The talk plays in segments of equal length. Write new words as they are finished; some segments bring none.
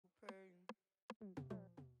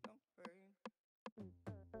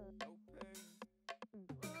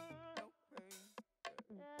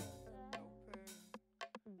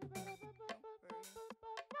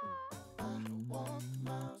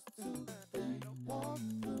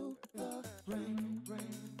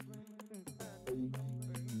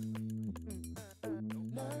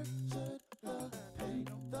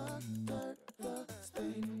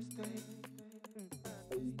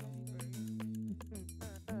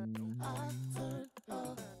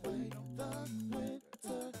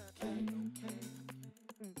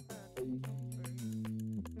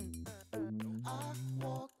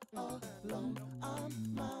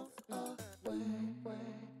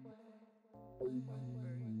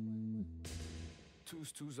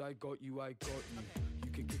Twos, I got you. You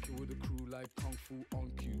can kick it with a crew like Kung Fu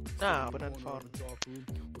on cue. Nah, benar Fon.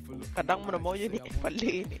 Kadang mana mau ni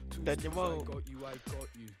paling ni dan dia mau. I got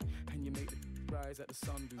you. And you make the rise at the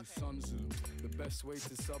sun do. The best way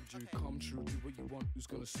to subdue, come true. Do what you want. Who's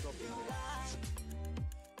gonna stop you?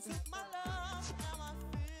 Took my love, now I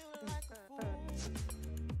feel like a fool.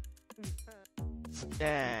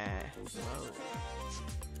 Yeah. Wow.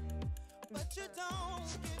 But you don't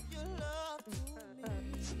give your love to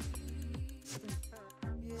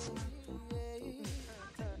me.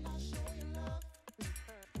 Then I show you love.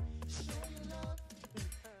 Show you love.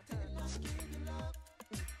 Then I give you love.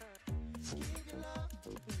 Give you love.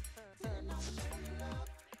 Then I show you love.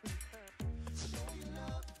 Show you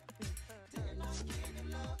love. Then I give you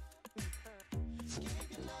love. Give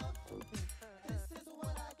you love. This is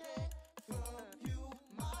what I get from you,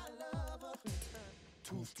 my lover.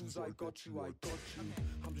 Twos, I got you.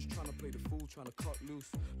 I'm just trying to play the fool, trying to cut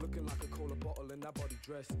loose. Looking like a cola bottle in that body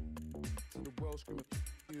dress. To the world screaming,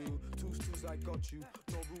 you. Twos, I got you.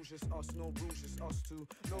 No rules, just us, no rules, just us two.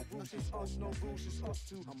 No rules, just us, no rules, just us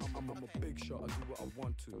two. I'm a big shot, I do what I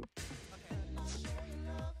want to. Then I show you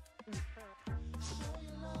love. Show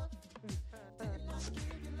you love. Then I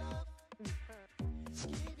give you love.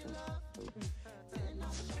 Give you love. Then I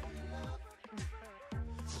show you love.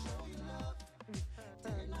 Show you love.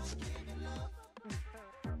 Then I give you love.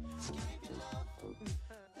 Give you love.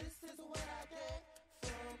 This is what I get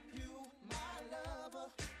from you, my lover.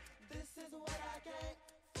 This is what I get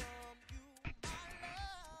from you, my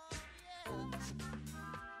love.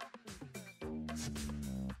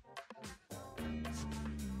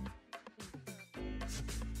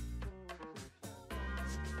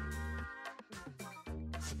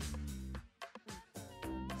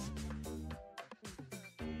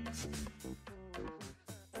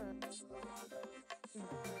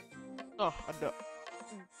 Oh, ada.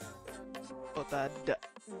 Oh, tak ada.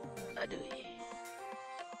 Aduh.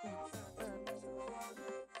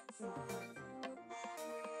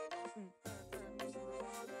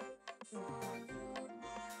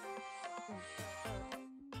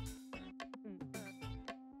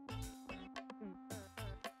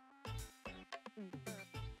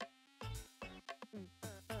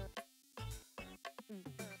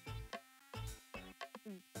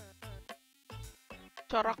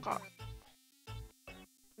 Caraka.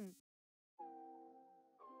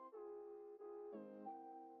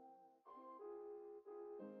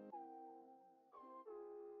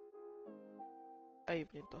 Ay,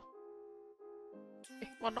 punya to.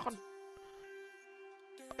 Mana kan?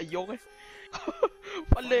 Ayong eh.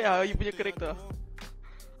 Pala ya, yung punya karakter.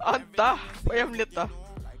 Anta, payam lihat dah.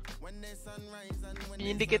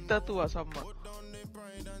 Indikator tu lah sama.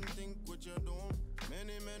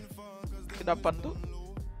 Kedapan tu.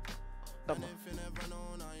 Tama.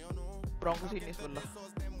 Kurang ke sini sebelah.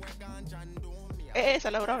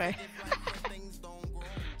 Salah orang eh.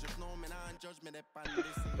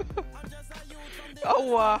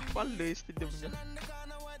 Awah, malas tidurnya.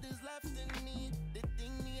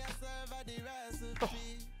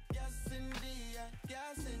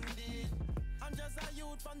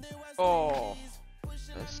 Oh.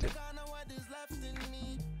 That's it.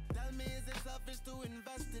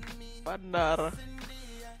 Benar.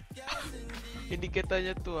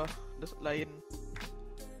 Indikatornya tuh lain.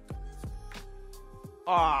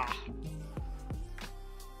 Ah.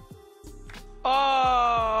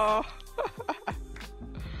 Oh.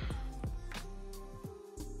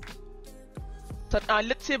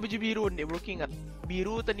 Let's say baju biru ni, bro, ingat.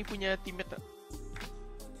 Biru tadi punya teammate.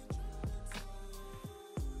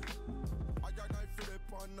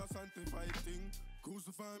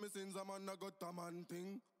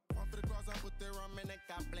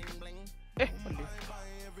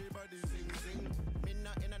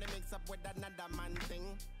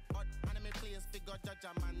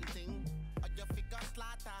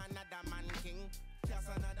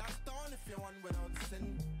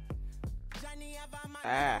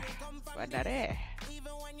 Benar eh.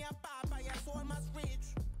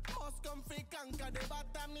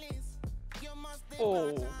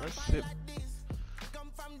 Oh, nasib.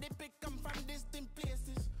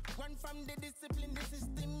 Run from the discipline, the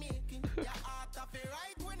system making your heart of it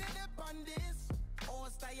right when you dip on this. Oh,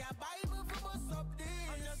 stay your Bible for bust up this.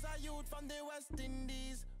 I'm just a youth from the West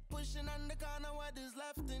Indies, pushing on the corner what is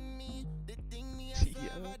left in me. The thing me I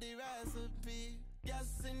serve the recipe.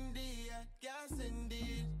 Yes indeed, yes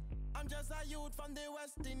indeed. I'm just a youth from the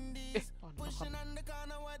West Indies, pushing on the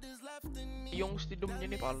corner what is left in me. Yung stidumnya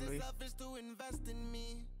ni paloy.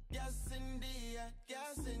 Yes indeed,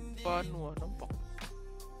 yes indeed. Paano nampak?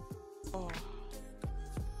 Oh.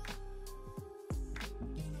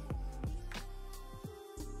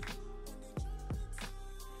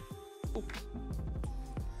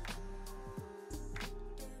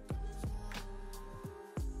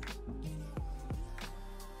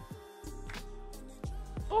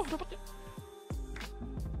 dapatnya.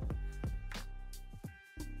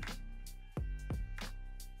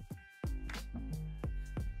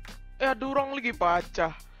 Ada orang lagi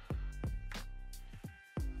pacah.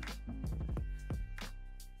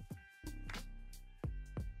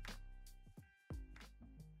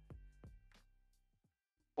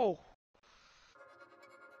 Oh.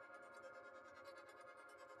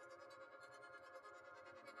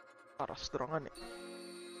 Parah serangan ya.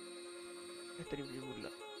 Tadi beli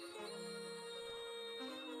gula.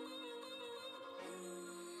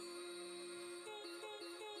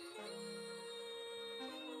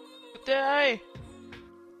 Betul.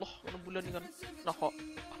 Loh, mana bulan dengan nah kok.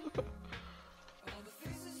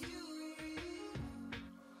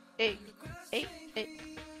 Eh.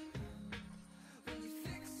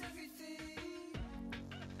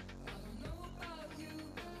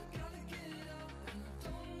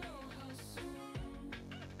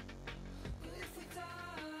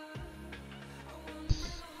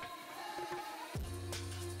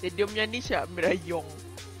 Stadiumnya ini siapa? Merayong.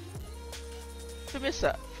 Itu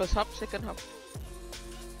biasa, first half, second half.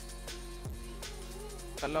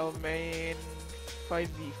 Kalau main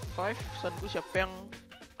 5v5, pesanku siapa yang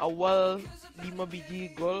awal 5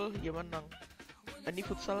 biji gol, dia menang. Ini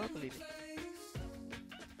futsal kali ini.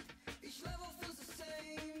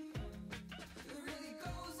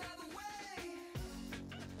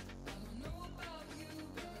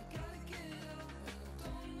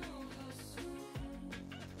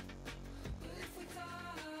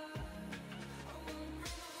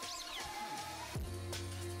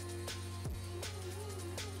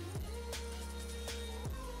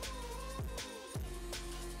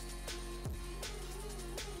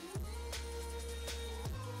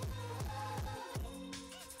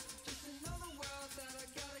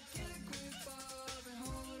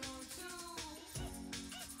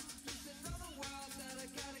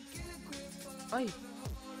 Ay.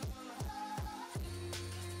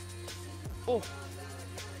 Oh.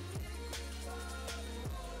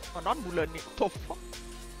 Kanan bulan nih. What the fuck?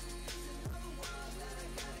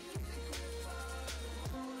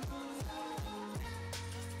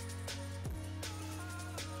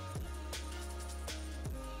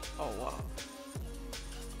 Oh wow.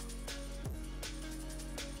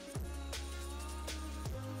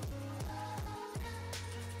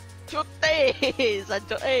 Chute,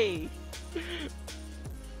 Sancho,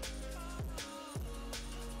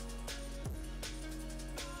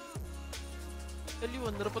 Kali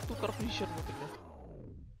mana dapat tukar vision mungkin ya.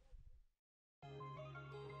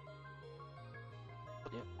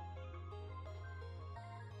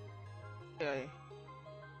 Ya.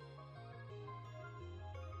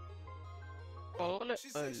 Oh, le.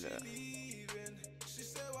 Alah.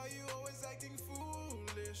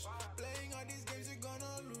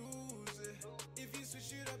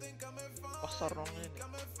 Pasar dong ini.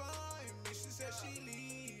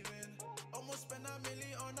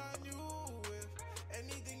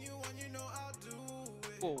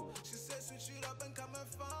 Oh.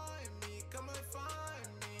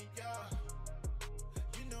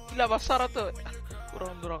 Gila pasar tuh.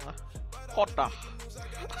 Kurang ah. Kota.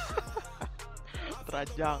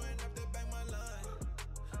 Terajang.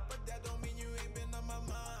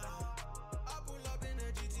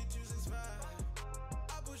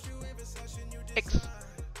 X.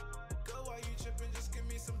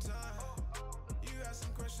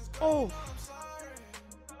 Oh.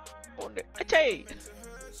 Oh, acai.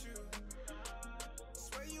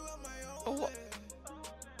 Oh.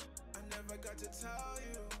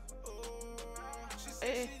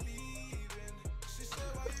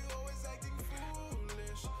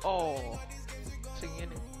 Oh. Sing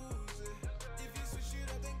ini.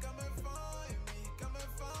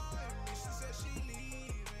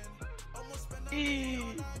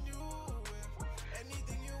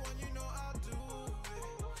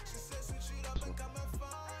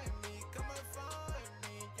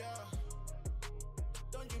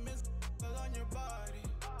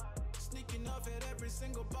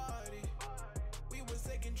 Single body. We was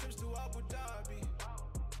taking trips to Abu Dhabi.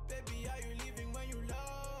 Baby, are you leaving when you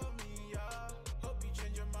love me? Yeah. Hope you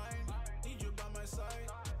change your mind. Need you by my side.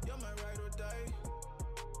 You're my ride or die.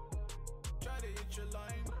 Try to hit your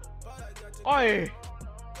line, but I got to. Oi.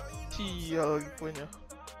 Sial lagi punya.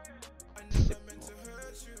 I never meant to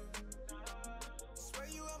hurt you. Swear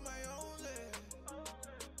you are my only.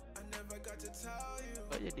 I never got to tell you.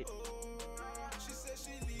 Apa jadi? She said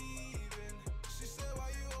she leaving. She said why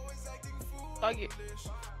you always acting foolish. Lagi.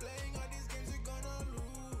 Playing all these games you're gonna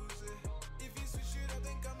lose it. If you switch it up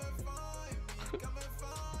then come and find me. Come and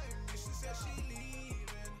find me. She said she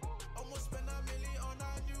leaving. Almost spent $1 million on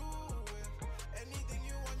a new whip. Anything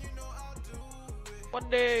you want you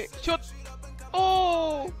Pandai. Shoot.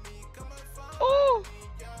 Oh. Oh.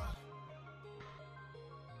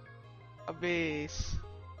 Habis.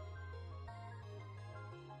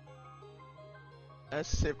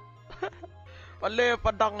 Asip. Pandai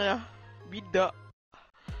pedangnya. Bida.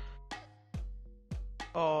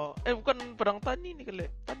 Oh, bukan pedang tani ni kali.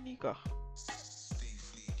 Tani kah?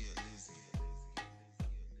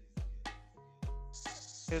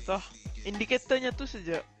 Itu indikatornya tu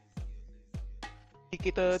saja.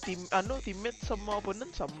 Kita teammate sama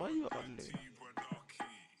opponent sama juga kali.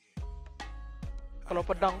 Kalau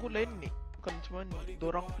pedang ku lain ni, bukan cuma ni,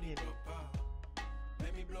 dorang punya ni.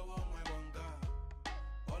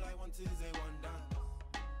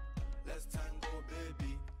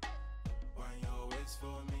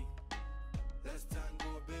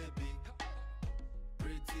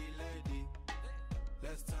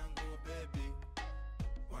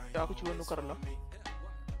 Ya aku coba nukar lah.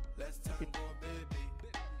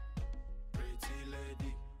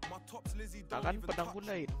 Akan pedangku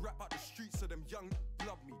lain.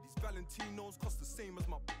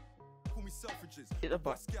 Itu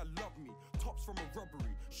apa?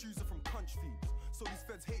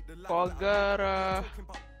 Kau agar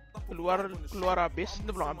keluar habis,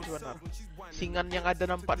 itu belum habis benar. Singan yang ada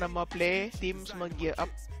nampak nama play, team semua gear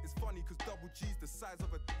up.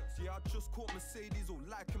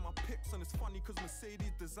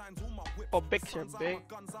 Oh back siya,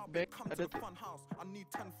 back ada tu.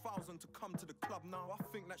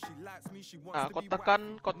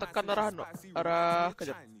 Kotakan arah no, arah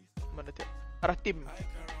kejap. Mana tu? Arah tim.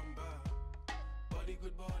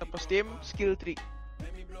 Lepas tim, skill trick.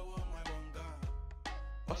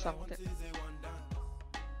 Pasang tu.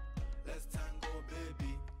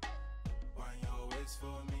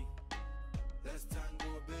 Let's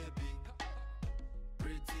tango, baby.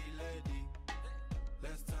 Pretty lady.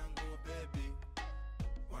 Let's tango, baby.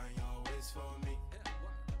 Wind your waist for me.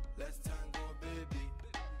 Let's tango, baby.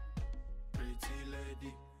 Pretty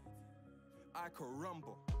lady. I could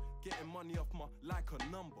rumble. Getting money off my like a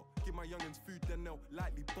number. Give my youngins food, then they'll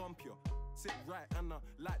lightly bump you. Sit right and I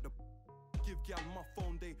like the. Give gal my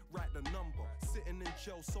phone, they write the number. Sitting in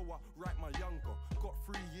jail, so I write my younger. Got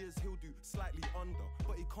 3 years, he'll do slightly under.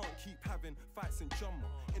 But he can't keep having fights in Jumma.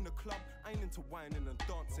 In the club, I ain't into whining and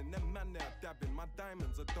dancing. Them man there dabbing, my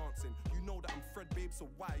diamonds are dancing. You know that I'm Fred, babe, so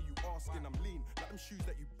why are you asking? I'm lean, like them shoes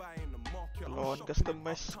that you buy in the market. Kalau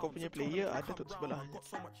customize kau punya player ada tu sebelahnya.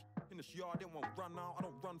 In this yard, they won't run out. I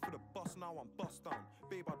don't run for the bus now, I'm bust down.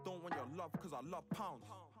 Babe, I don't want your love, cause I love pounds.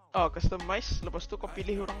 Oh, customize, lepas tu kau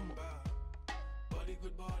pilih orangmu. Body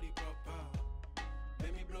good, body proper.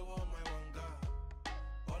 Let me blow on my wanga.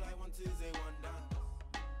 All I want is a wonder.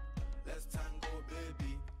 Let's tango,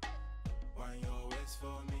 baby. Wind your waist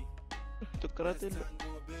for me. Let's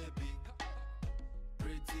tango, baby.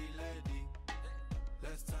 Pretty lady.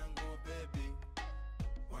 Let's tango, baby.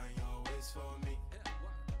 Wind your waist for me.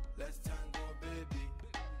 Let's tango, baby.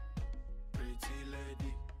 Pretty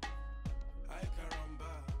lady. I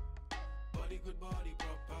caramba. Body good, body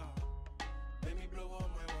proper. Let me blow on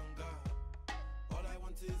my wanga. All I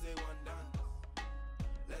want is a wonder.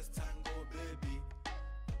 Let's tango, baby.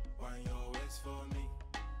 Wind your waist for me.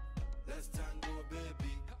 Let's tango,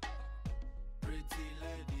 baby. Pretty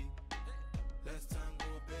lady. Let's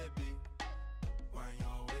tango, baby. Wind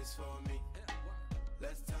your waist for me.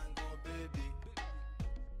 Let's tango, baby.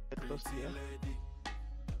 Pretty lady.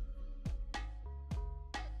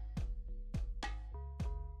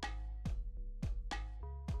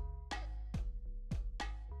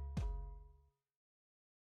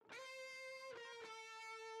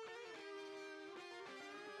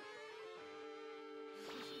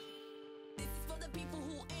 People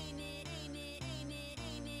who ain't it, ain't it, ain't it,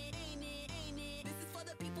 ain't it, ain't it, ain't it. This is for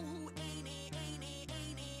the people who ain't it, ain't it,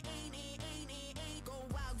 ain't it, ain't it, ain't it, ain't. Go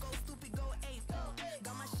wild, go stupid, go ape.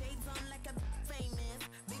 Got my shades on like I'm famous.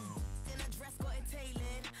 Big in a dress, got it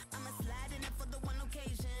tailored. I'ma slide in it for the one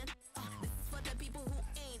occasion. This is for the people who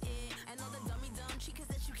ain't it. And all the dummy dumb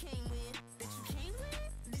cheekers that you came with, that you came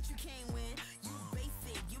with, that you came with. You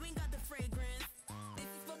basic, you ain't got the fragrance.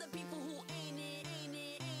 This is for the people who ain't it, ain't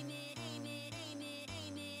it, ain't it, ain't it.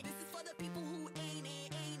 People who ain't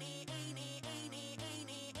it, ain't it, ain't it, ain't it, ain't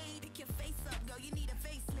it, ain't. Pick your face up, girl, you need a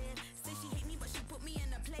facelift. Say she hate me, but she put me in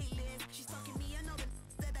a playlist. She's talking me, I know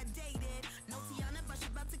that I dated. No Tiana, but she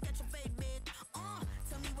about to catch a fake bitch.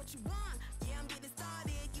 Tell me what you want. Yeah, I'm getting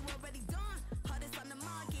started, you already done. Hottest on the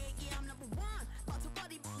market, yeah, I'm number one. About to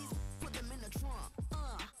body, please put them in the trunk.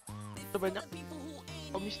 Banyak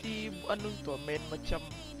kau mesti tu main macam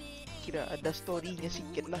kira ada story-nya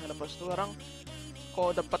sikit lah. Lepas tu orang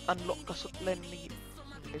kau dapat unlock kasut lain lagi.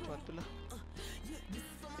 Macam tu lah.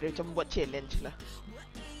 Dia macam buat challenge lah.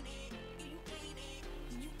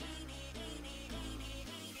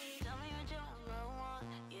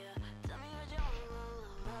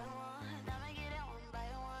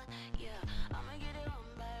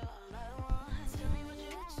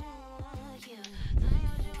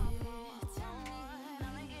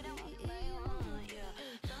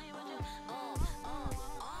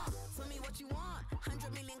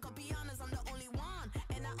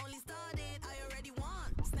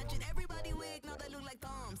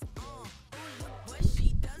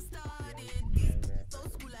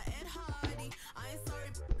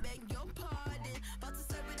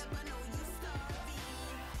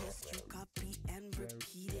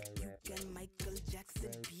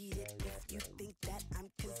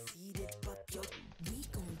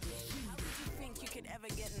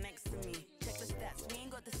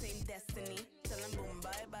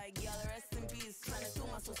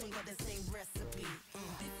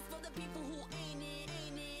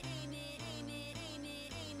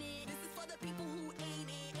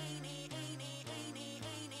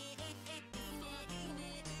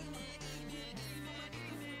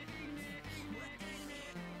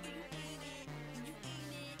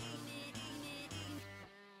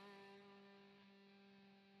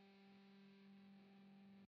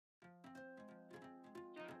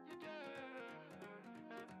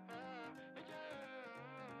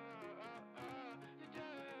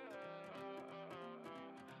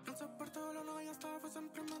 Non sopporto la noia, stavo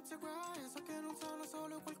sempre in mezzo ai guai. So che non sono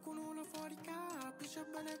solo qualcuno là fuori capisce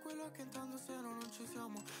bene quello che intendo se no non ci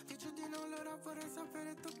siamo. Dice di no, allora vorrei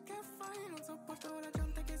sapere tu che fai. Non sopporto la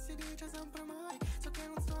gente che si dice sempre mai. So che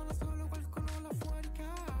non sono solo qualcuno là fuori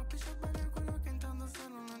capisce bene quello che intendo se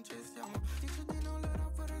no non ci siamo. Dice di no,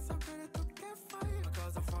 allora vorrei sapere tu che fai. Ma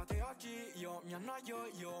cosa fate oggi? Io mi annoio,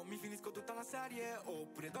 io mi finisco tutta la serie.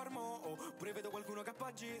 Oppure dormo, oppure vedo qualcuno che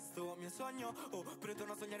appoggi sto mio sogno. Oppure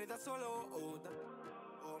torno a sognare da solo.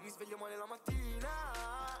 Mi sveglio male la mattina,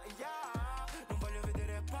 yeah. Non voglio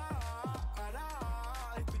vedere para.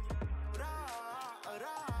 E quindi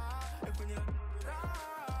e quindi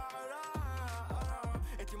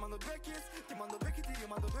e ti mando due kiss, ti mando due kiss, ti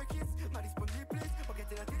mando due kiss. Ma rispondi please, perché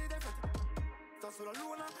te la tiri dai fatti. Sto sulla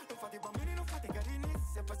luna, non fate i bambini, non fate i carini.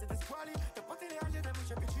 Se poi siete squali, te porti le aglie dai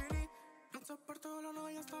amici vicini. Non sopporto la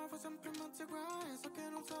noia, stavo sempre in mezzo ai guai. So che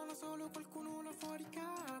non sono solo qualcuno là fuori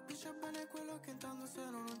capisce bene quello che intendo se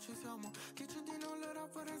no non ci siamo. Dice di no, allora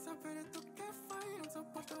vorrei sapere tu che fai. Non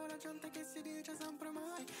sopporto la gente che si dice sempre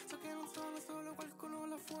mai. So che non sono solo qualcuno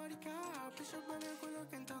là fuori capisce bene quello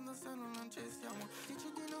che intendo se no non ci siamo.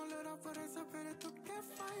 Dice di no, allora vorrei sapere tu che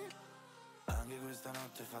fai. Anche questa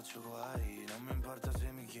notte faccio guai. Non mi importa se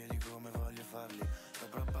mi chiedi come voglio farli.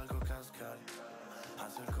 Sopra il palco cascai.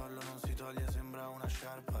 Alzo il collo, non si toglie, sembra una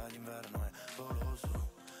sciarpa. L'inverno è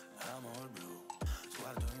voloso, amo il blu.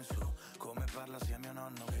 Sguardo in su, come parla sia mio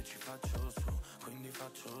nonno che ci faccio su. Quindi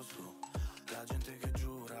faccio su. La gente che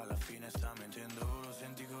giura alla fine sta mentendo. Lo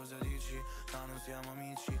senti cosa dici? No, non siamo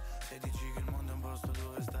amici. Se dici che il mondo è un posto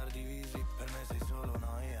dove star divisi, per me sei solo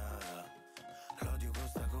noia. L'odio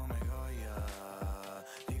costa come goia.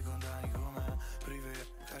 Di contani come prive,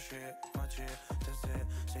 cachet, mace. Te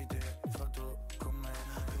sei te, fatto con me.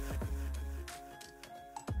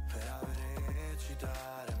 Per avere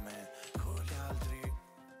citare me con gli altri.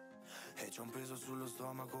 E c'ho un peso sullo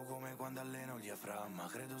stomaco come quando alleno il diaframma.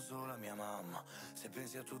 Credo solo a mia mamma. Se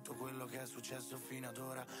pensi a tutto quello che è successo fino ad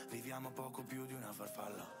ora, viviamo poco più di una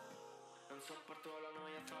farfalla. Non sopporto la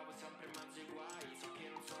noia, stavo sempre in mezzo ai guai. So che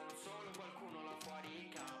non sono solo qualcuno là fuori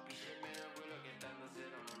capisce bene quello che intendo se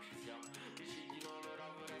no non ci siamo. Dici di no, allora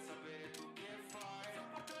vorrei sapere tu che fai.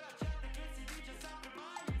 Sopporto la gente che si dice sempre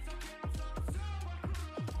mai. So che non sono solo qualcuno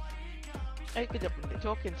là fuori capisce. Kejap ni,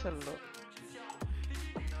 coba cancel lo.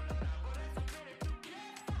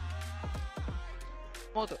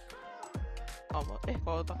 Mau tuh? Oh mau.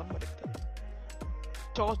 Kalau tekan balik tuh.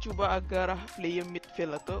 Coba agar player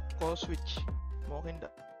midfield atau call switch. Mungkin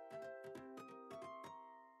enggak.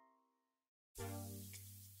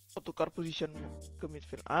 Tukar position ke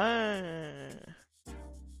midfield.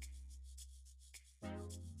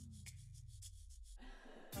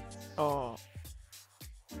 Oh.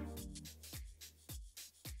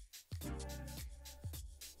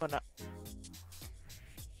 Mana?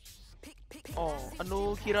 Oh,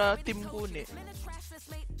 anu kira timku nih.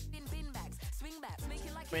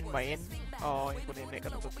 Main-main. Oh, yang kuning naik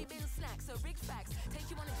kan aku tuh.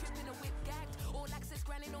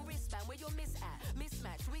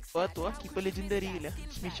 Wah tuh, keeper legendary lah,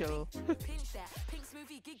 Michel.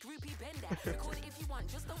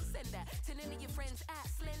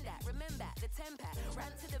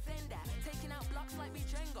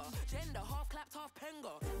 finger. Gender, half clapped, half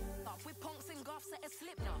penga. Up with punks and goths at a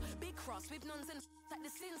slip now. Big cross with nuns and like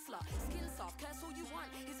the sin slut. Skin soft, curse all you want.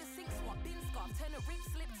 He's a sink swap, bin scarf. Turn a rip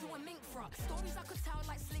slip to a mink frock. Stories I could tell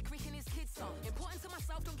like Slick Rick and his kids song. Important to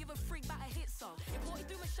myself, don't give a freak about a hit song. Imported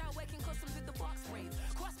through Michelle, working customs with the box braids.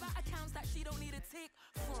 Cross back accounts that she don't need a tick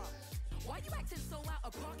from. Why you acting so out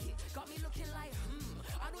of pocket? Got me looking like,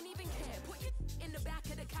 I don't even care. Put you in the back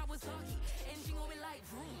of the Kawasaki. Engine going like,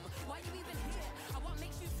 vroom. Why you even here? And what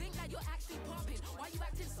makes you think that you're actually popping? Why you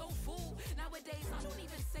acting so fool? Nowadays, I don't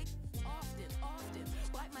even say often.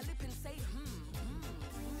 Bite my lip and say,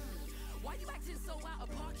 Why you acting so out of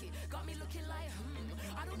pocket? Got me looking like,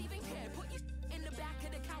 I don't even care. Put you in the back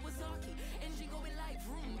of the Kawasaki. Engine going like,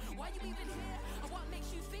 vroom. Why you even here? And what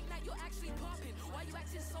makes you think that you're actually popping? Why you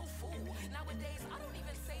acting so fool? Nowadays, I don't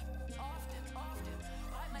even say often.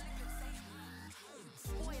 Bite my lip and say,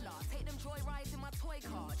 Spoiler, take them joy rides in my toy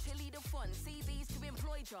car. Chili the fun, CVs to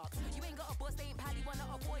employ jobs. You ain't got a bus, they ain't pally, wanna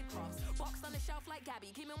avoid crops. Boxed on the shelf like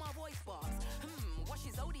Gabby, give me my voice box. What's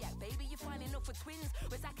your zodiac, baby? You finding up for twins?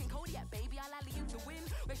 We're Zach and Cody at, baby, I'll alley you to win.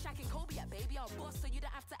 We're Shaq and Kobe at, baby, I'll bust so you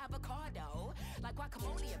don't have to avocado. Like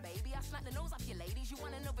guacamole, baby, I smack the nose off your ladies. You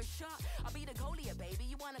want another shot? I'll be the goalie, baby.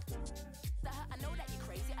 You wanna I know that you're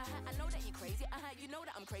crazy, I know that you're crazy, you know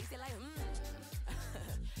that I'm crazy, like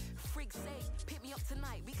Freak's sake, pick me up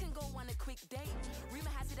tonight, we can go on a quick date. Rumor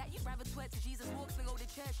has it that you'd rather twerk to Jesus walks than go to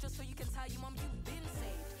church just so you can tell your mom you've been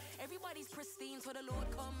saved. Everybody's pristine till the Lord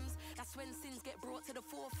comes. That's when sins get brought to the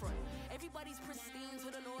forefront. Everybody's pristine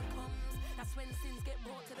till the Lord comes. That's when sins get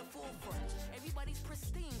brought to the forefront. Everybody's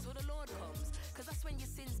pristine till the Lord comes. Cause that's when your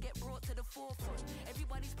sins get brought to the forefront.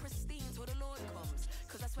 Everybody's pristine till the Lord comes.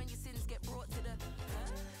 Cause that's when your sins get brought to the...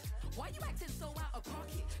 Why you acting so out of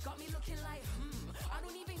pocket? Got me looking like, I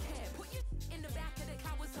don't even care. Put you in the back of the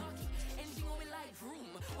Kawasaki. Engine going like, vroom.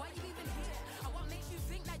 Why you even here? And what makes you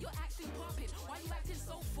think that you're actually popping? Why you acting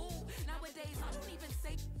so fool? Nowadays, I don't even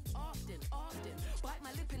say often. Bite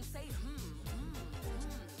my lip and say,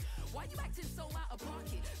 Why you acting so out of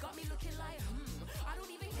pocket? Got me looking like, I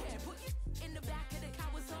don't even care. Put you in the back of the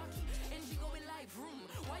Kawasaki. Engine going like, vroom.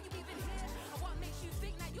 Why you even here? And what makes you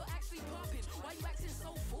think that you're actually popping? Why you acting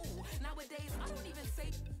so fool? Nowadays, I don't even say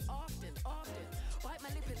often. Bite my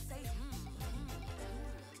lip and say,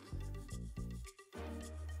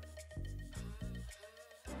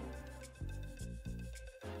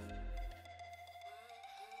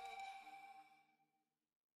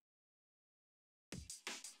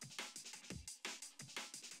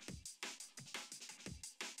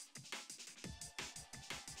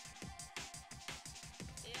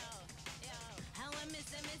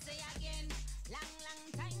 Me say again, long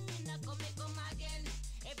time me not come again.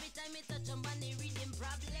 Every time me touch on the reading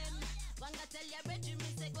problem. Wanga tell your bedroom,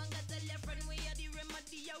 me say wanga tell your friend we are the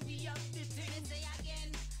remedy, we have the thing. Me say again,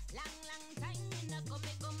 long time me not come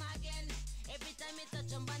again. Every time me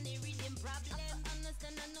touch on the reading problem.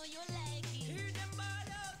 Understand, I know you like it. Hear them ball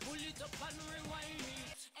up, pull it up and rewind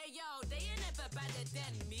it. Hey yo, they ain't never better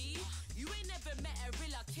than me. You ain't never met a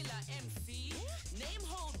real killer MC. Name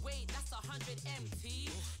hold weight, that's 100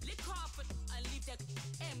 MT. Lick off and leave that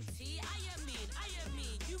empty. I am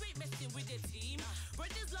mean, you ain't messing with the team.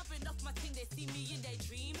 Brothers loving off my thing, they see me in their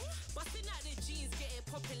dream. Busting out the jeans, get it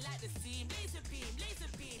popping like the seam. Laser beam,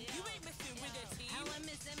 you ain't messing with the team. I want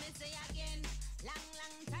me say again, long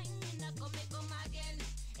time me not come again.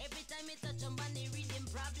 Every time me touch on the reading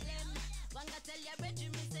problem. Wanga tell your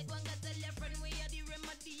bedroom, me say wanga tell your friend we are the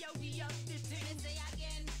remedy, we have the thing. Me say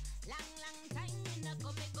again, long time me not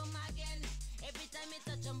come again. Every time me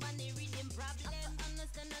touch on the reading problem.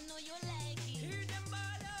 Understand, I know you like it. Hear them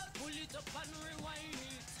ball up, pull it up and rewind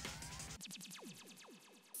it.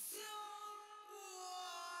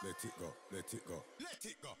 Let it go, let it go. Let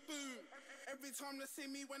it go. Boom. Every time they see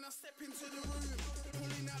me when I step into the room,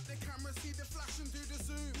 pulling out the camera, see the flash and do the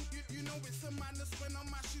zoom. You know it's a madness when I'm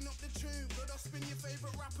mashing up the tune. But I'll spin your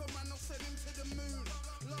favorite rapper, man, I'll send him to the moon.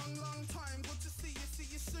 Long time, good to see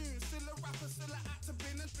you soon. Still a rapper, still an actor,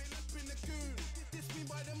 been a goon. This me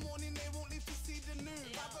by the morning, they won't live to see the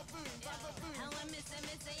noon. Baba boom. I want me say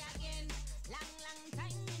again, long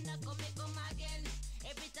time me not come again.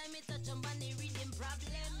 Every time me touch on the reading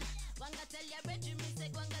problem. Wanga tell your bedroom, me say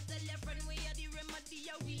wanga tell your friend we are the remedy,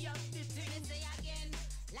 we have the thing. Me say again,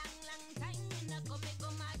 long time me not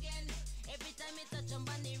come again. Every time me touch on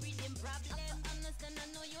the reading problem. Understand, I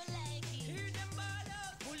know you like it. Hear them ball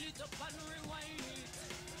up, pull it up and rewind it.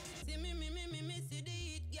 See me, see the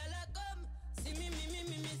heat, girl I come. See me,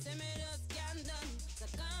 say me just can't done. So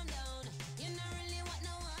calm down, you not really want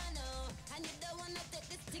no one, no. And you don't wanna take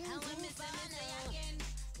this thing too far. Say again,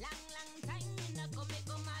 long time me not come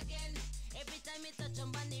again. Every time me touch on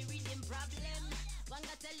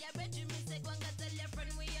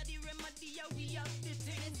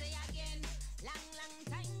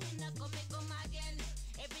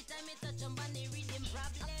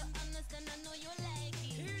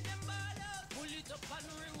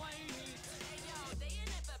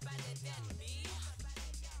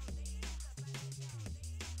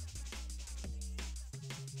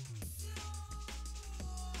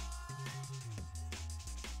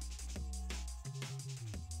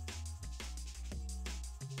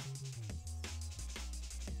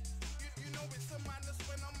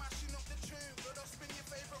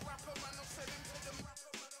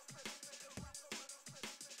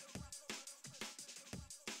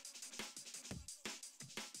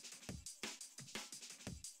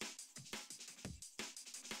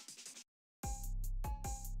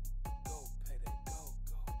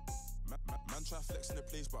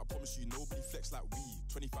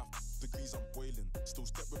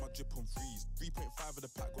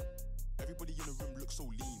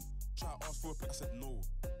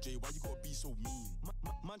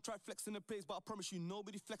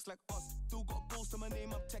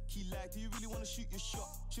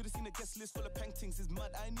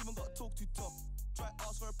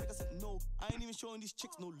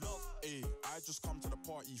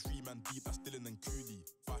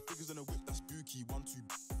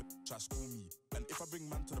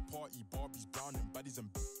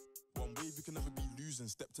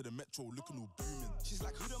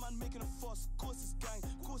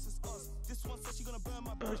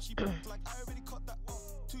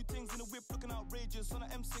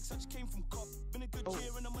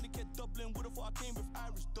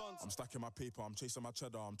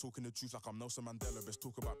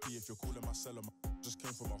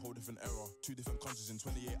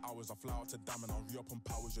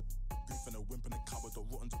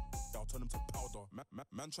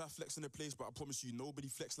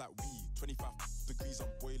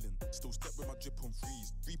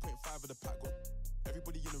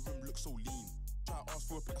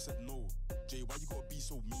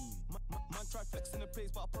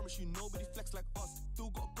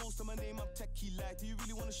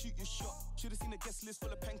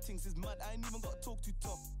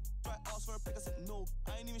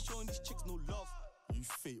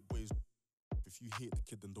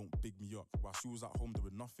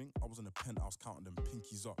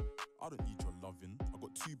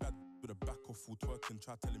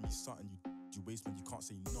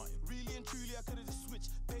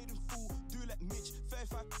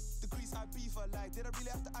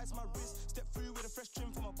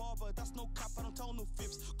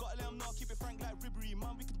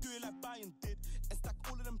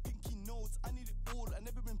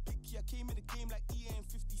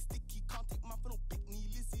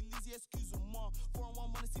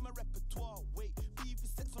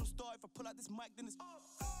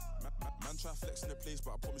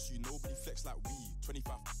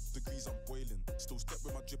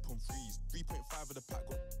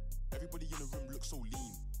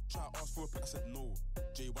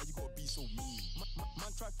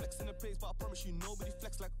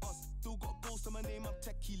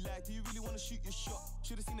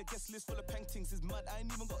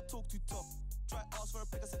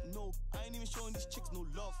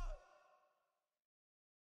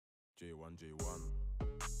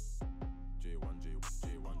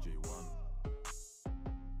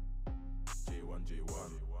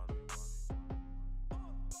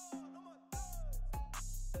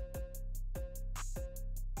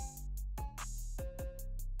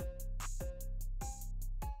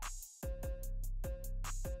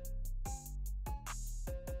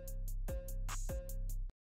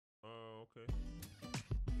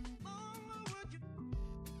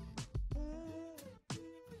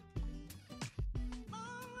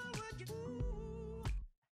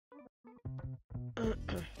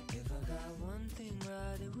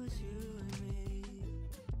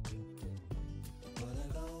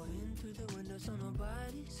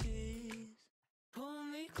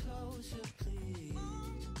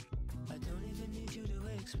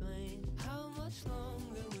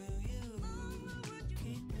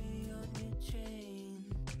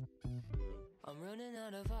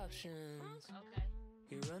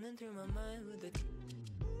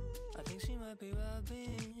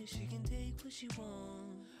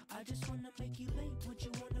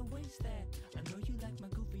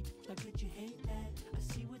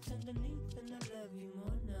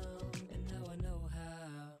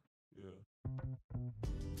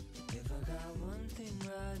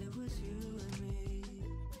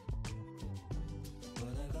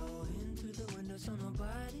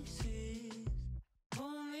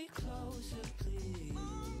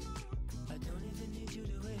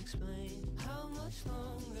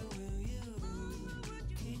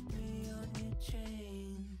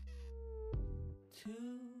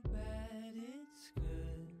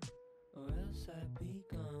once I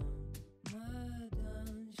become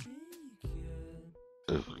Madame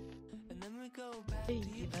Secure. And then we go back to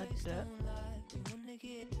your place, don't lie. We wanna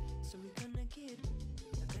get it, so we gonna get it.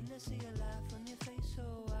 And then I see a laugh on your face,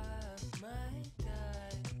 so I might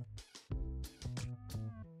die.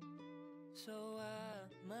 So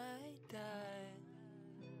I might die.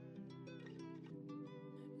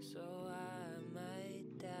 So I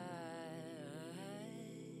might die.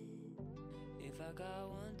 If I got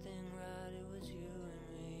one thing right, it was you and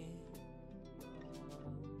me.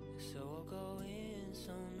 So I'll go in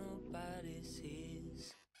so nobody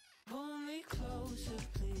sees. Pull me closer,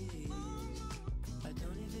 please. I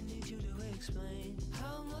don't even need you to explain.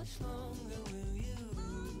 How much longer will you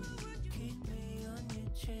keep me on your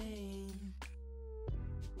chain?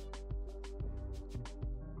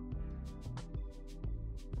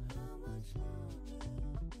 How much longer?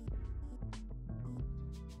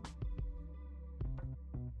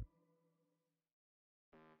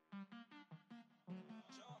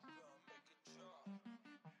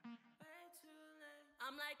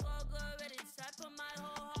 I'm like all good with it, I put my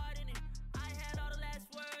whole heart in it. I had all the last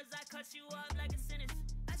words, I cut you off like a sentence.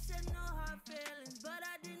 I said no hard feelings, but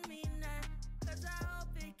I didn't mean that. Cause I hope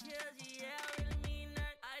it kills you, yeah, I really mean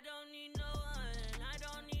that. I don't need no one, I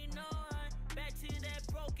don't need no one. Back to that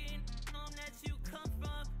broken home that you come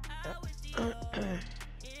from. Out with the old,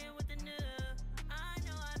 in with the new. I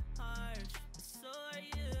know I'm harsh, but so are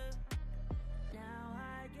you. Now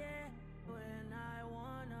I get when I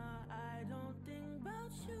wanna, I don't think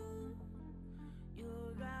about you. You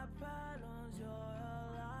got problems, you're a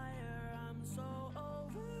liar, I'm so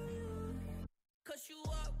over you. Cuss you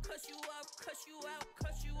up, cuss you up, cuss you out,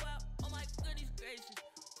 cuss you out. Oh my goodness gracious,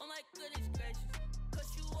 oh my goodness gracious. Cuss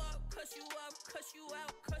you up, cuss you up, cuss you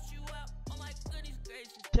out, cuss you out. Oh my goodness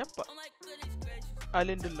gracious. Siapa? Oh my goodness gracious.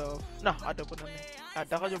 Alin the Love. Nah, ada pun namanya.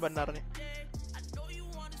 Ada ka juga benar nih. I know you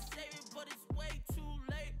wanna save it, but it's way too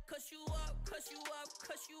late. Cuss you up, cuss you up,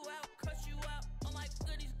 cuss you out, cuss you out. Oh my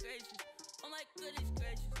goodness gracious. Oh my goodness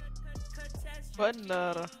gracious.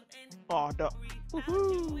 Benar. Oh, ada.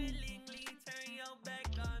 Woohoo.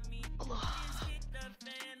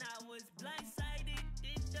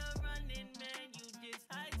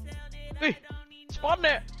 Ih, spawn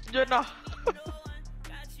deh, Jenah.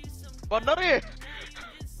 Bener ya?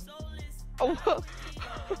 Allah.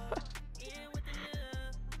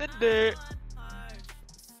 Gede.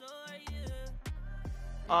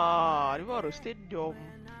 Ah, ini baru stadium.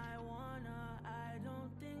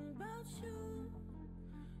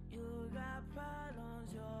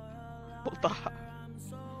 Ultah.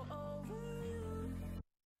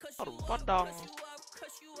 Aduh, padang.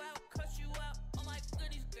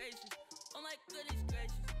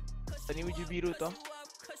 Ini baju biru toh.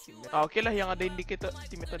 Ah, oke lah yang ada indikator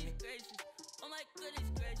timatan nih.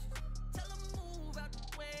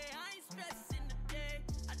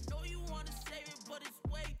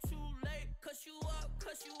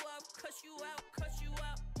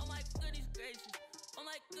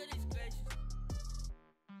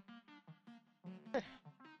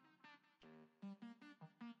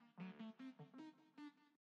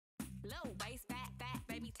 Low waist, fat,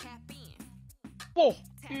 baby, tap in. Oh,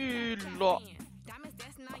 Tap, gila. in. Diamonds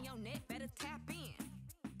dancing on your neck, better tap in.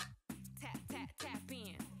 Tap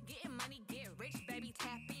in. Getting money, get rich, baby,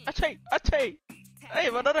 tap in. Acay, acay. Tap, Eh,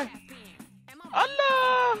 bener eh. tap in. And my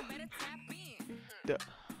Allah. baby, better tap in. Dah.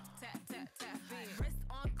 Tap in. Wrist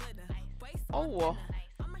on glitter, waist on Allah.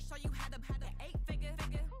 thinner. I'ma show you how to 8-figure.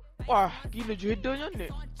 Wah, gila jodohnya nih.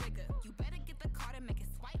 You better get the card and make it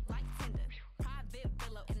swipe like Tinder. Private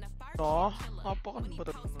villa in the first Toh, killer. apa kan When he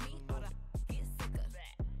bener. post me, order, get sicker.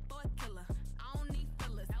 Boy killer, I don't need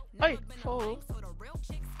fillers. Ay, Never been a so. lame, so the real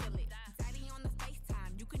chicks feel it. Daddy on the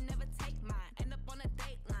FaceTime, you can never take mine. End up on a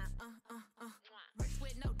dateline, Rich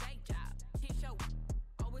with no day job. Hit your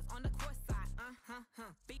always on the court side,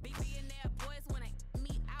 Being there boys when they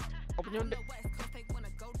meet out. Apa On nyonde? the west coast, they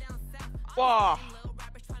wanna go down south. Wah. Little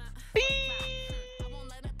rappers tryna I won't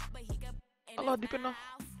let him, but he got in Allah, his di pena.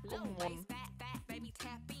 house. Come Little on. waist, fat, baby,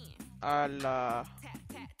 tap in. Alah.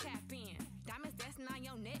 Tap in. Diamonds dancing on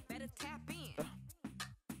your neck, better tap in.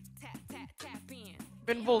 Tap in.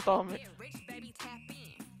 Pinball tau, Mi. Get rich, baby, tap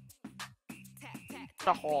in.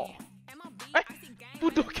 Nako. MLB, Eh, I see gang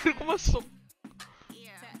bodoh bang, kira aku masuk.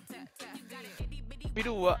 yeah. You got an itty bitty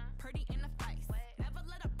Bidu, waist, Wak. pretty in the face. Never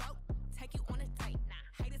let a broke take you on a date.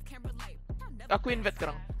 Haters can't relate. Never Aku invite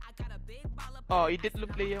sekarang. I got a big ball of Oh, edit lu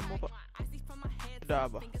player mo, Pak. icy from my head to Udah my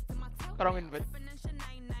apa? fingers to my toe. Sekarang invite. Sipping in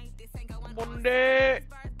Chennai, this ain't going on. Monde.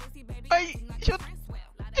 Birds busy, baby, Ay, we not shoot. friends well.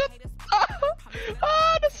 Lot of Shoot. haters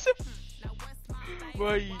Ah, nasip. Now what's my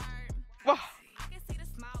Boy. Wah. I can see the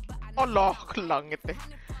smile, but I Allah, ke langit deh.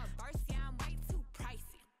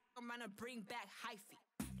 Bring back hyphy.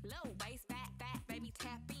 Low waist, fat, baby,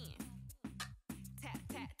 tap in. Tap,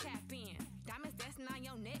 tap, tap in. Diamonds dancing on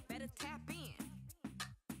your neck, better tap in.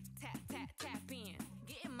 Tap, tap, tap in.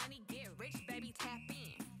 Getting money, get rich, baby, tap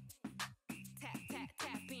in. Tap, tap,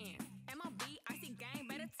 tap in. MLB, icy gang,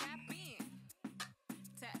 better tap in.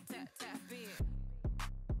 Tap, tap, tap in.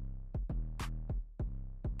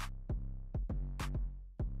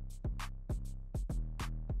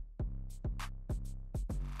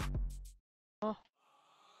 Oh.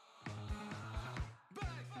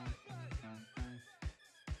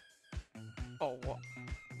 Oh, what?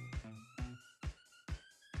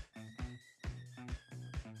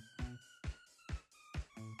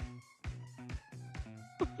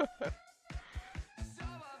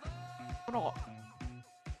 Ano kok?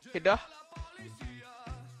 Tidak.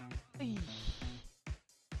 Ih.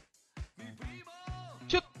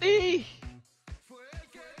 Shoot! Ih!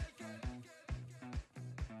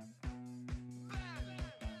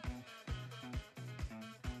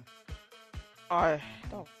 Ay,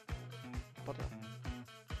 tahu. Apa tuh?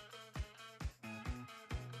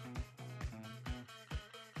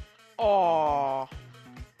 Oh.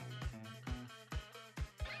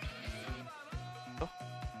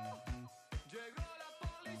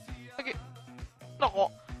 Lagi. Nako.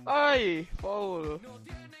 Ay, foul.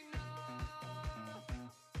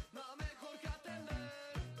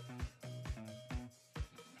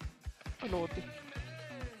 Ano ito?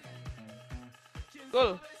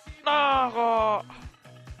 Gol. Nako.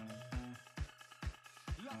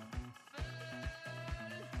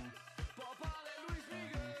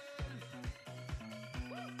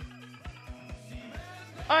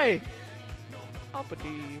 Ay. Apa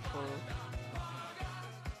di foul?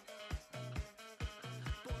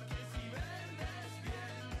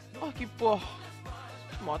 Ah, kipa.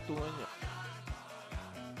 Matungannya.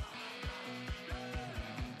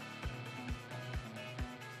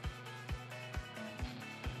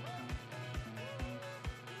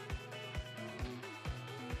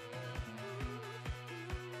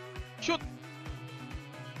 Shoot.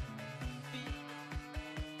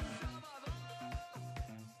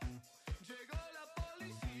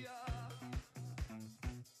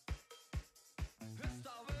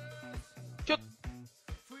 Shoot.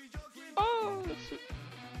 Oh, let's see.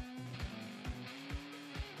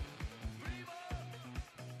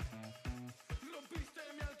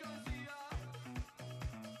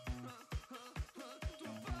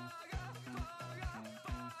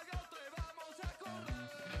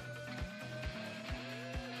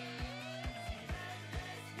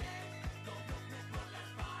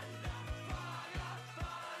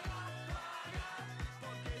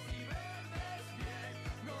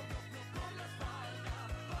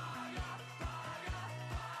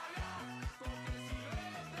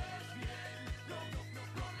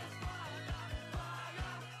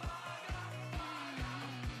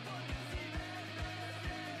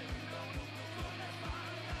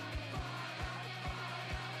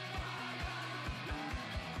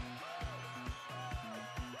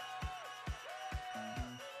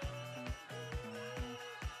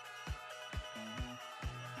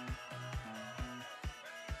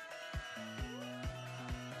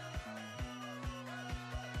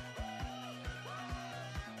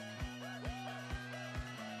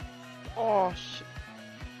 Oh shit.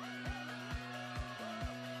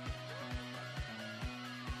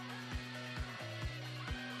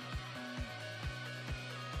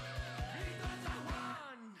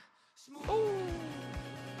 Oh.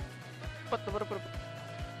 Cepet.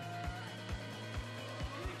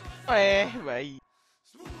 Baik.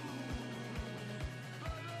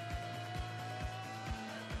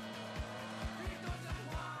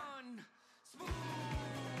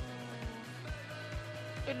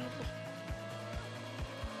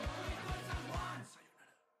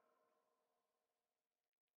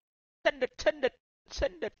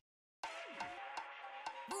 Send it.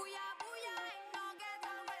 Booyah, booyah, ain't no get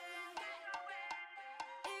away.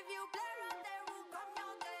 If you play around, they will come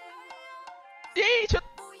your way. Shoot.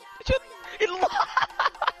 Ilah.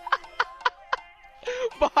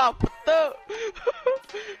 Bapak tuh.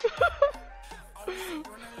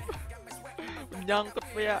 Menyangkut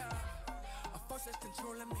ya.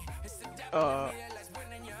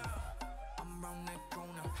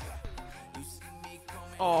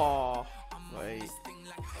 Oh, baik.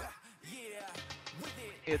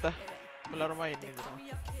 Kita melar main gitu.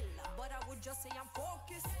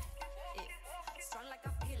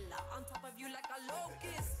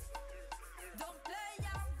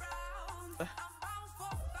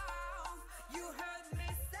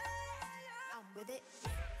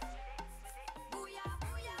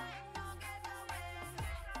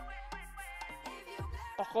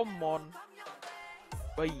 come on.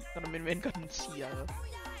 Baik, karena main-mainkan sial.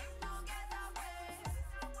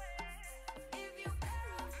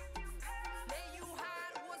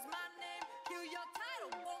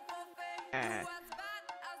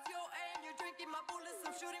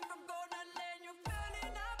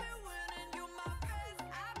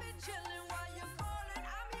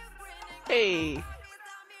 Hey,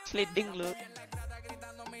 sliding lu.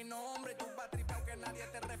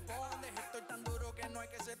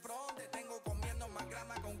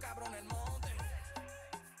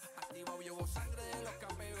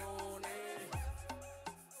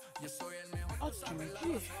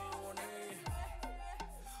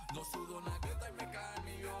 No sudo una gota y me caen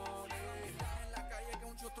millones. En la calle que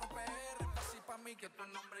un chustro PR. Así pa' mí que tu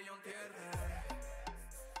nombre yo entierre.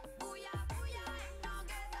 Buya, buya, and no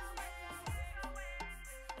get away.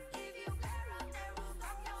 If you flare up, there will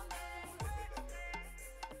come your day.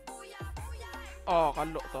 Buya, buya, and Oh,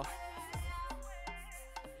 kalau toh.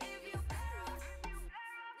 if you flare up.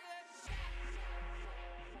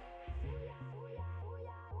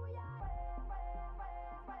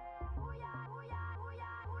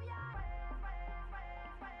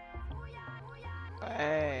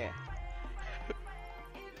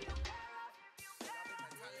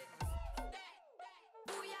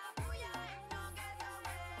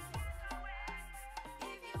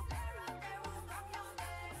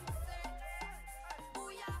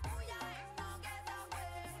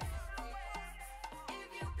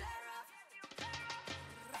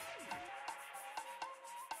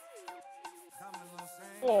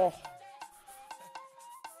 Oh.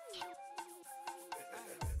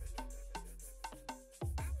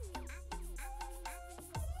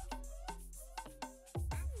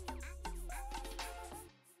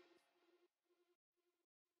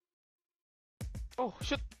 Oh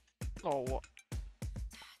shit. Oh.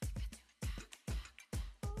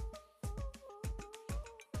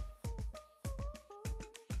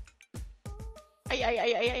 Ay ay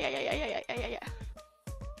ay ay ay ay ay ay ay ay ay.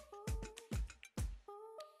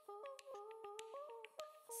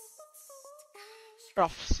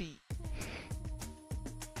 Rough sea.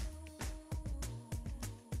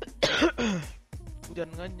 Hujan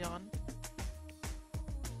nganyan.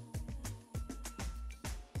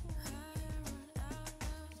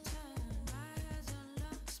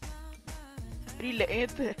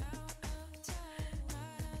 Relate.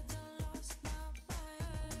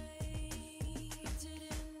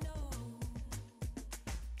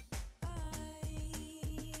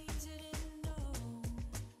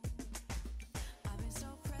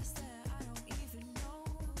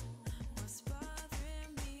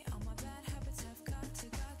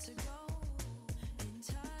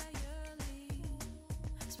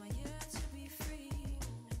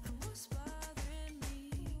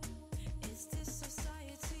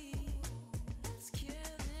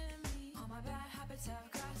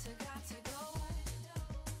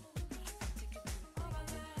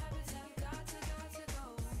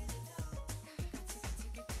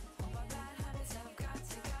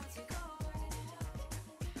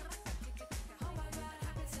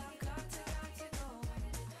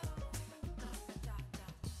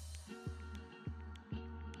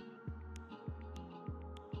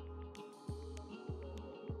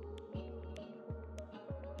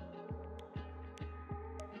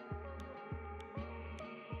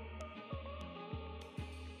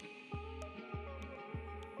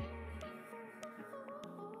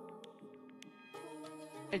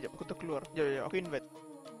 Jap, aku tuh keluar. Jap, aku invite.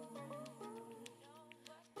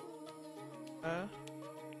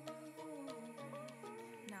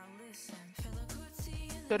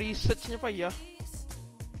 Researchnya apa ya?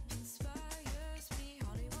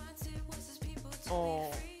 Oh.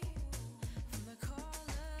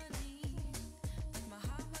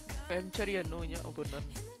 Kayak mencari anunya, oh benar.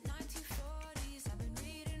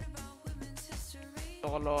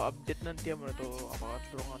 Oh, kalau update nanti ya mana tuh apa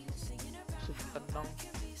dorongan tenang.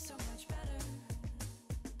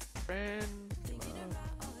 Friend.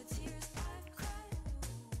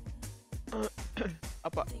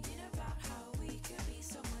 Apa?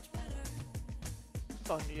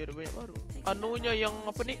 Oh, ini ada banyak baru. Anunya yang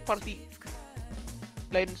apa nih? Party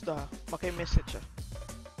lain sudah pakai message ya.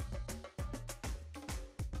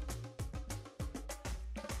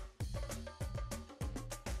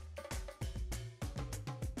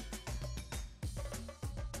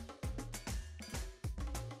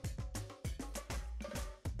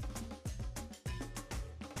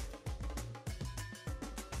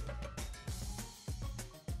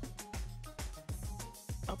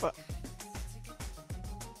 Apa?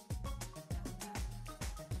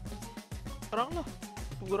 Orang lah,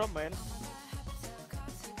 tunggu ramai lah.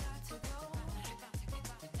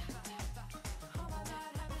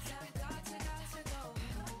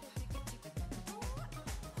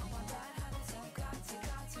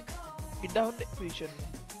 Pindah deh vision.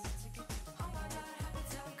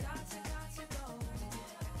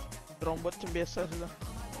 Rombot macam biasa sudah.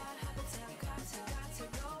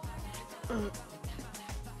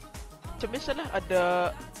 Macam biasa lah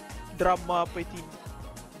ada drama apa itu.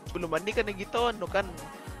 Belum mandi kan gitu kan.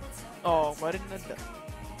 Oh, kemarin ada.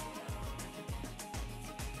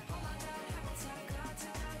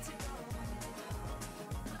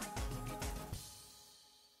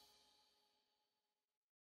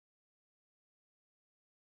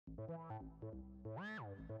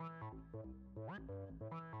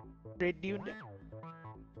 Ready udah.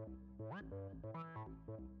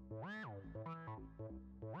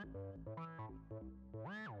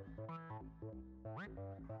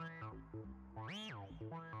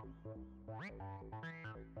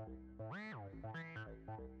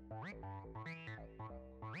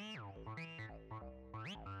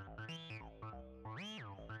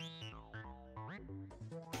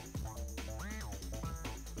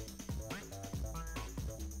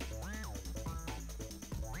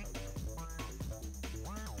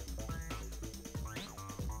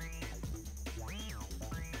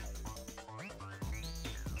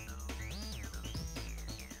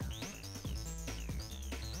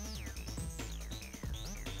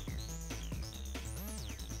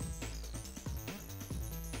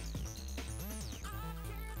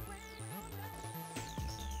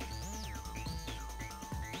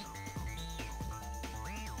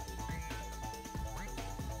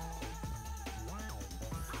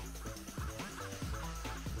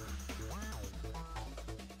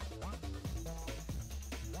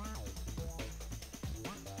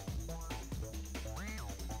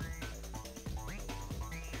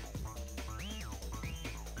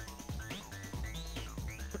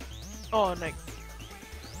 Oh, naik.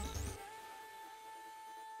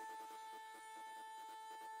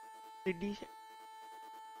 Ready.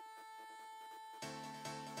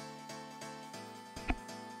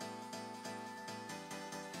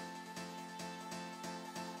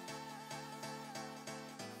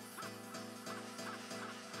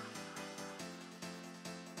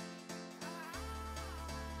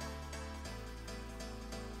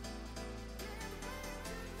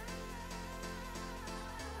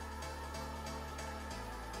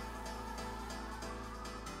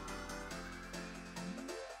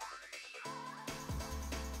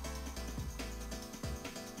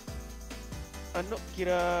 Anu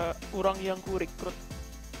kira orang yang ku rekrut.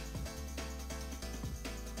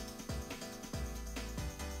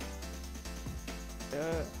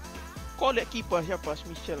 Kau lihat kipas siapa?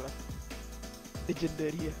 Michelle lah.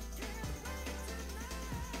 Legendary ya.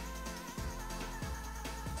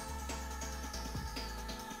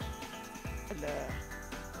 Alah.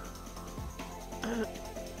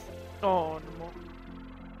 Oh, nemu.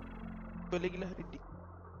 Boleh gila ready.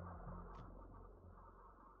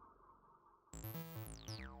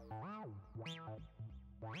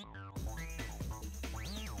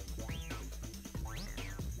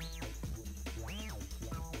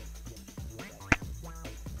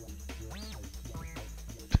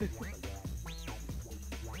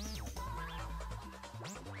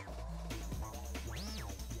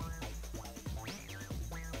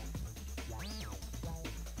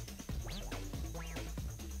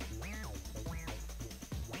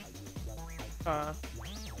 Ah.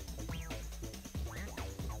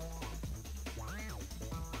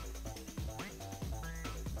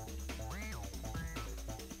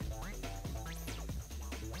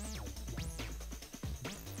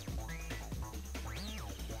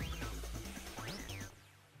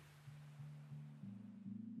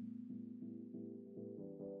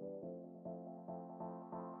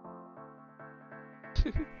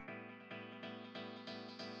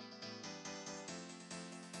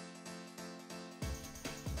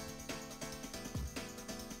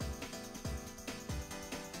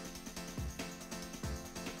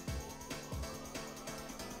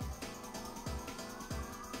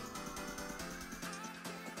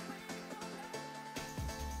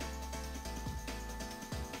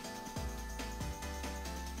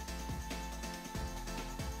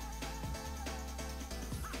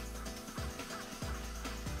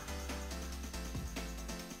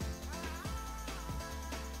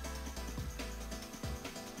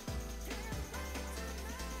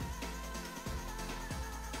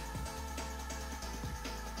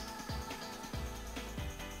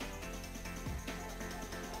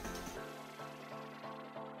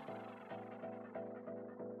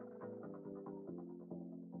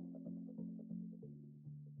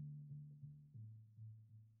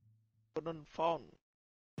 Couldn't found.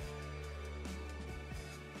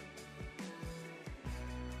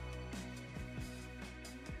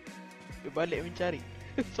 sampai balik mencari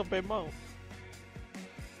sampai mau.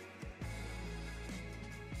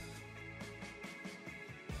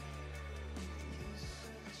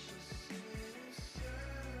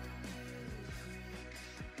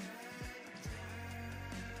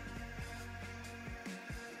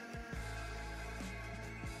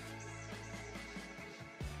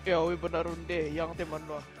 Ya, benar deh yang tim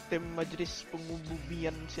tim majelis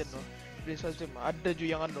pengubumian sih Desa Zim ada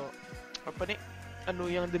juga yang apa nih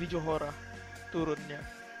yang dari Johora turunnya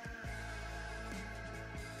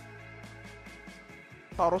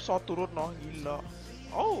taruh turun gila.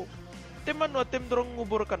 Oh, tim dorong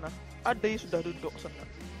nguburkan ada yang sudah duduk sana.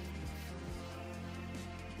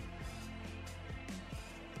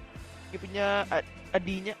 Dia punya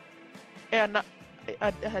adinya anak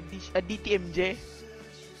adi TMJ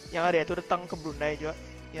yang ada itu datang ke Brunei juga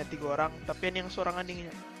ya 3 orang tapi yang seorang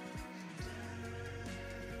adingnya.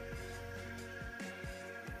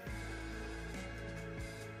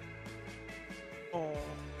 Oh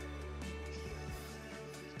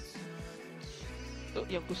tuh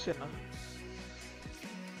yang kusen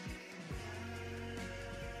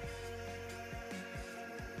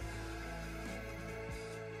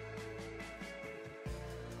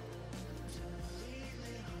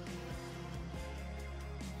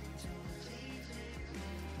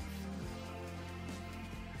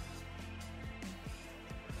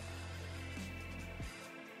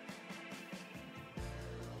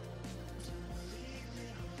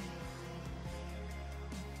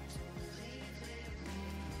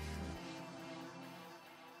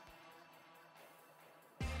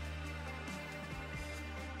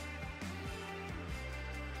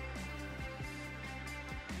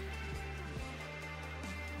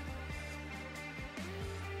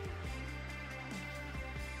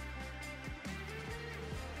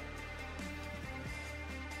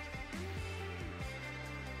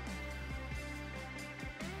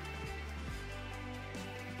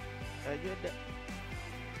aja ada.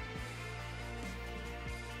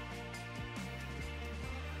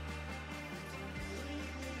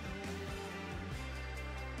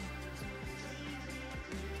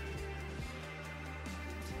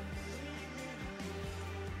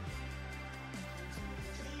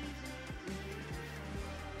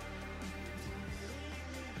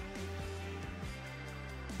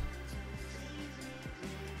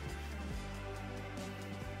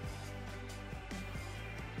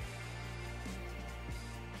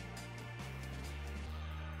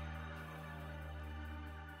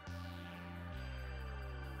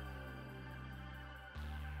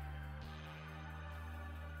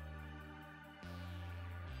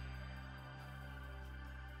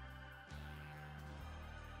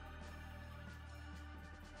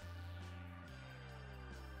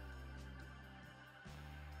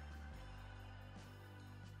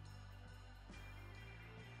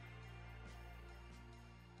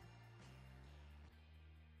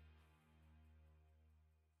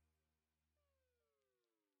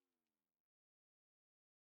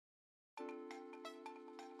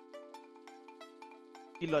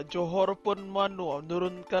 Gila, Johor pun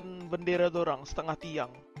menurunkan bendera dorang setengah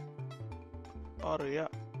tiang. Ya.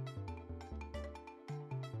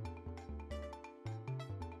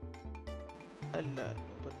 Alah,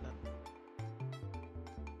 benar.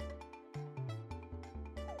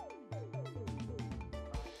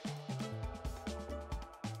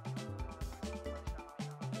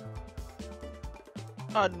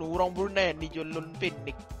 Orang Brunei ni jolon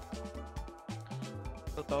pinik.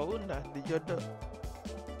 Tahu dah dijodoh.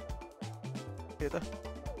 Gitu.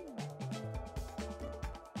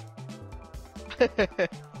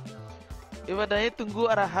 Ibadahnya tunggu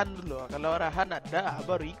arahan dulu. Kalau arahan ada,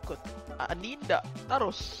 baru ikut. Ini enggak,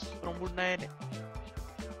 terus orang Brunei ini.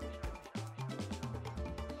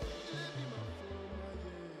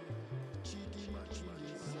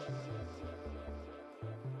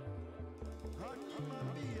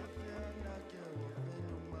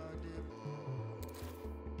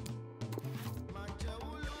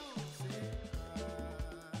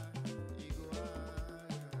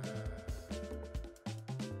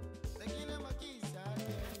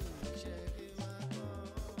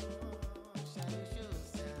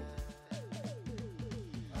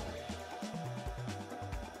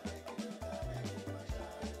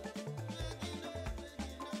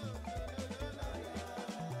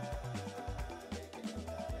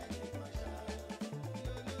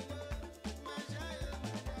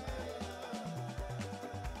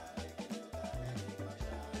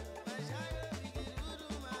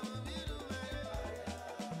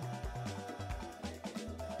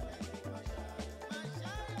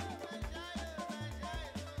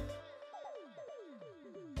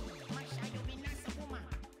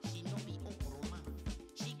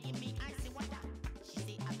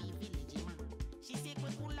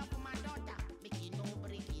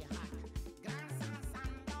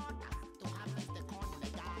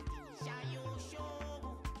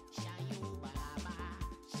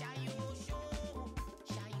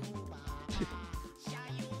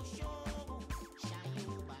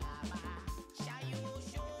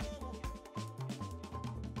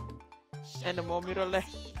 Ano mo miro leh.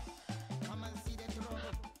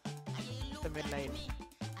 Temen lain.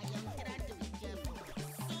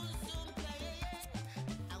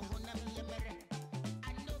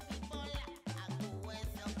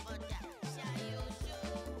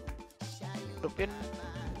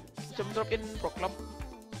 Drop in proklam.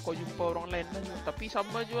 Kau jumpa orang lain lah. Tapi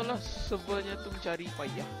sama juga lah sebenarnya tu mencari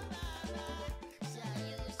payah.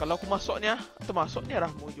 Kalau aku masuknya, termasuknya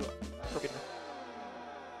Rahmu juga. Drop in.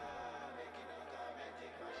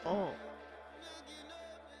 Oh.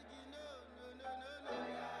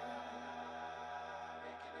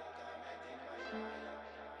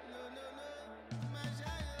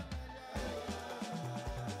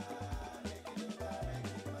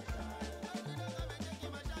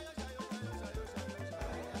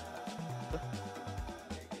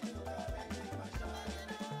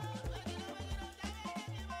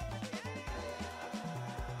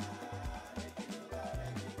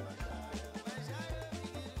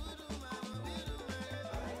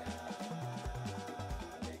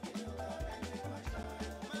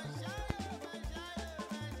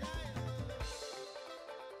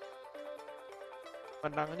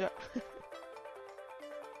 Pandang aja.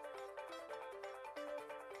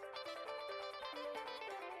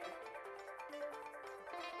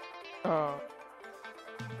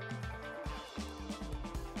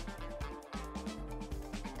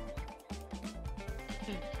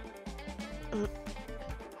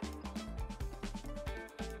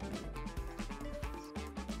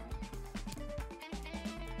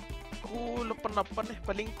 Aku 88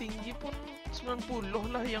 paling tinggi pun 90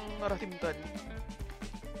 lah yang arah tim tadi.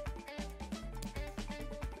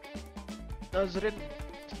 Nazrin,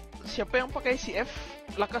 siapa yang pakai CF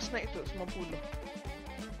lakas naik tu 90.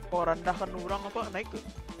 Kau rendahkan orang apa naik tu.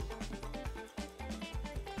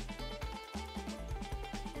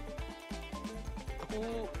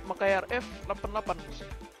 Aku pakai RF 88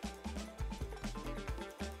 masih.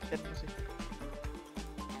 Dan masih.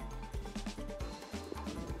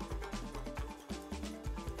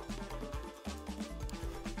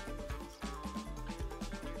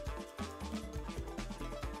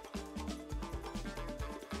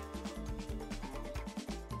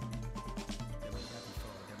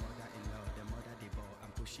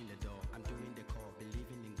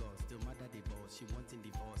 She wanting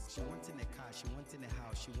divorce, she wanting a car, she wanting a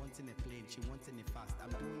house, she wanting a plane, she wanting it fast. I'm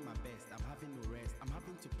doing my best, I'm having no rest, I'm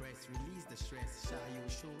having to press, release the stress. Shayo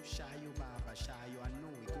show, shayo baba, shayo I know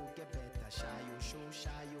it go get better. Shayo show,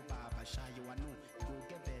 shayo baba, shayo I know it go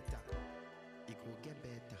get better. It go get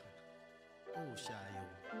better. Oh shayo,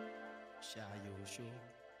 shayo show,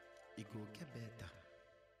 it go get better.